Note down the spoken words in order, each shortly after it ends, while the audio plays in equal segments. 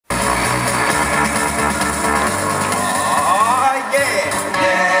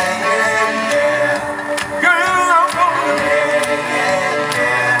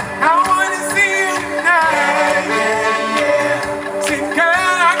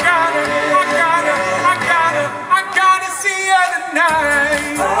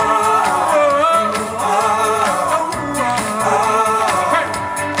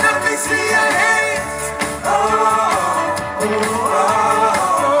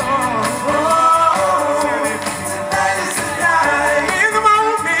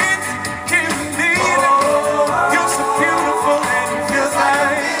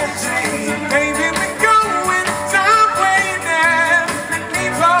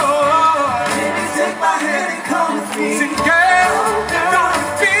feet. See, girl, don't you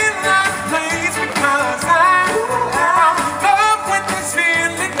feel like place because I'm in love with this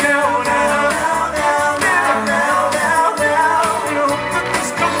feeling down, down, down, down, down, down, down. You know that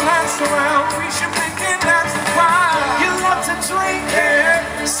this don't last around. We should make it last a while. You love to drink,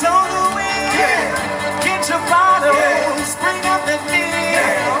 Yeah, so do we. Get your bottles, bring up the beer.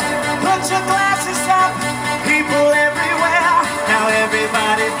 Put your glasses up, people everywhere. Now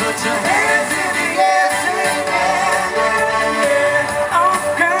everybody put your hands in the air, sing yeah. Oh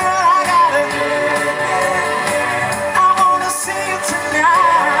girl, I wanna see you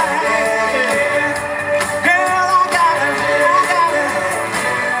tonight. Girl,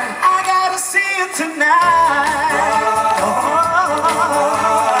 I gotta see you tonight.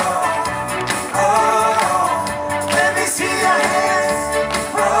 Let me see your hands.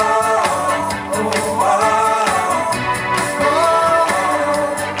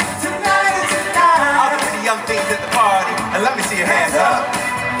 Tonight is the night. All the pretty young things at the party, and let me see your hands up.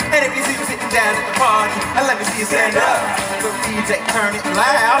 And if you see you sitting down at the party, and let me see you stand up. So DJ, turn it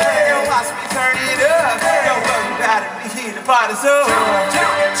loud, and watch me turn it up. Don't worry about it, we here to party, so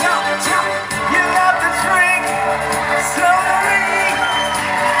Jump, jump, jump. You love to drink, so do we.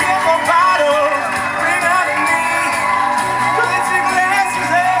 Get my bottle, bring up me. Put your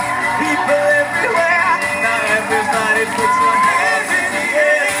glasses up, people everywhere. Now everybody put your hands in the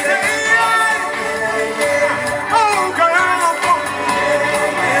air. Say yeah. Oh girl,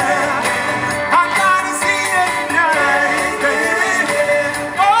 I gotta see you tonight, baby.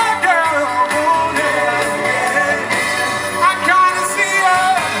 Oh, girl, I gotta see you.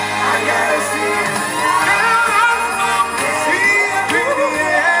 I gotta see you.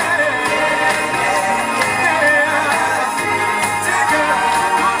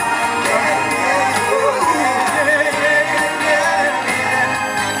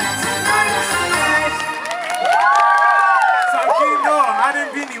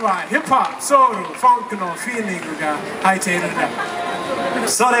 R&B にはヒップホップ、ソウル、ファンクのフィーリングが入っているんだ。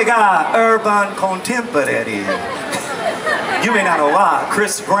それが Urban Contemporary。夢なのはクリ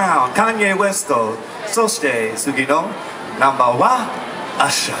ス・ブラウン、カニエ・ウェスト、そして次のナンバーはアッ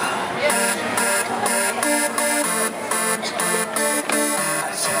シャー。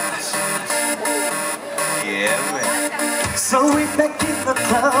So we're back in the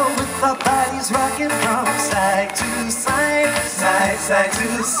club with our bodies rocking from side to side, side, side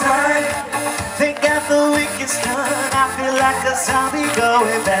to side. They got the wicked stun. I feel like a zombie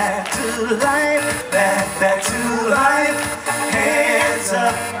going back to life, back to life. Hands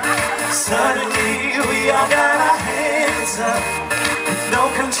up. Suddenly we all got our hands up. With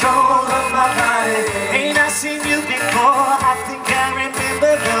no control of my body. Ain't I seen you before? I think I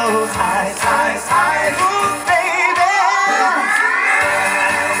remember those eyes, eyes, eyes.